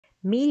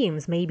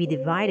Mediums may be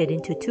divided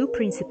into two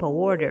principal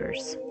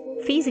orders.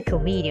 Physical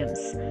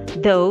mediums,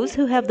 those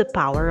who have the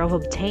power of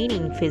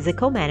obtaining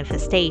physical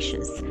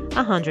manifestations,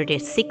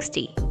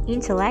 160.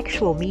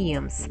 Intellectual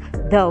mediums,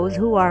 those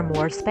who are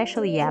more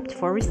specially apt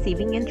for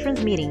receiving and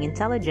transmitting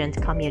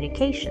intelligent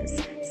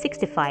communications,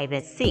 65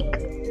 as Sikh.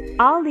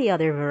 All the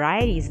other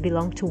varieties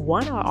belong to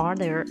one or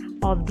other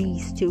of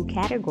these two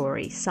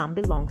categories, some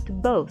belong to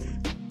both.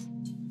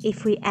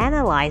 If we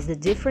analyze the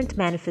different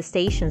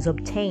manifestations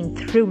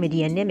obtained through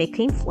mediumnic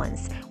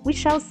influence, we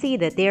shall see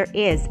that there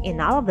is,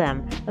 in all of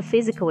them, a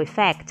physical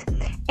effect,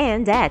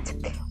 and that,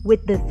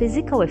 with the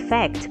physical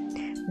effect,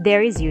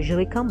 there is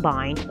usually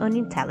combined an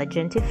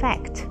intelligent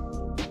effect.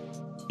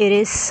 It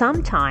is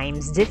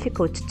sometimes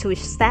difficult to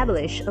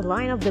establish a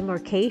line of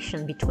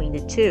demarcation between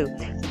the two,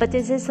 but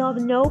this is of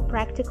no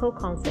practical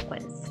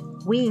consequence.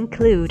 We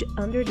include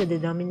under the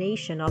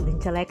denomination of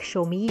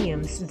intellectual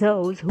mediums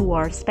those who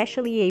are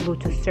specially able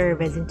to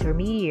serve as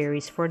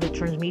intermediaries for the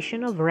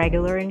transmission of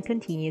regular and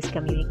continuous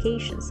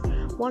communications,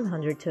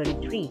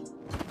 133.